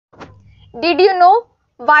Did you know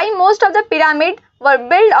why most of the pyramids were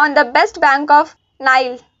built on the best bank of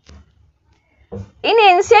Nile? In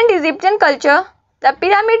ancient Egyptian culture, the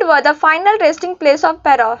pyramids were the final resting place of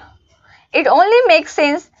pharaoh. It only makes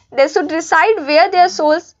sense they should decide where their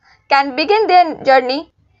souls can begin their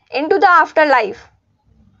journey into the afterlife.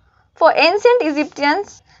 For ancient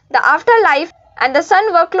Egyptians, the afterlife and the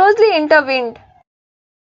sun were closely intertwined.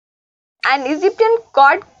 An Egyptian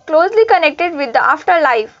god closely connected with the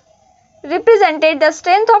afterlife represented the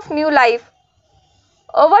strength of new life.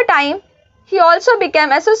 Over time, he also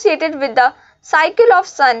became associated with the cycle of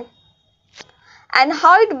sun and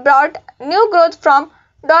how it brought new growth from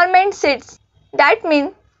dormant seeds. That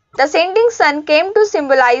means the setting sun came to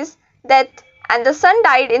symbolize death and the sun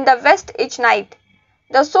died in the west each night.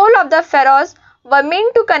 The soul of the pharaohs were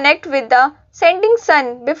meant to connect with the setting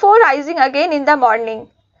sun before rising again in the morning,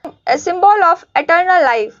 a symbol of eternal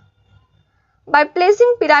life. By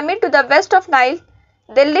placing pyramid to the west of Nile,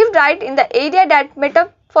 they lived right in the area that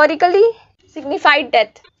metaphorically signified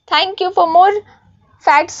death. Thank you. For more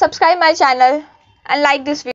facts, subscribe my channel and like this video.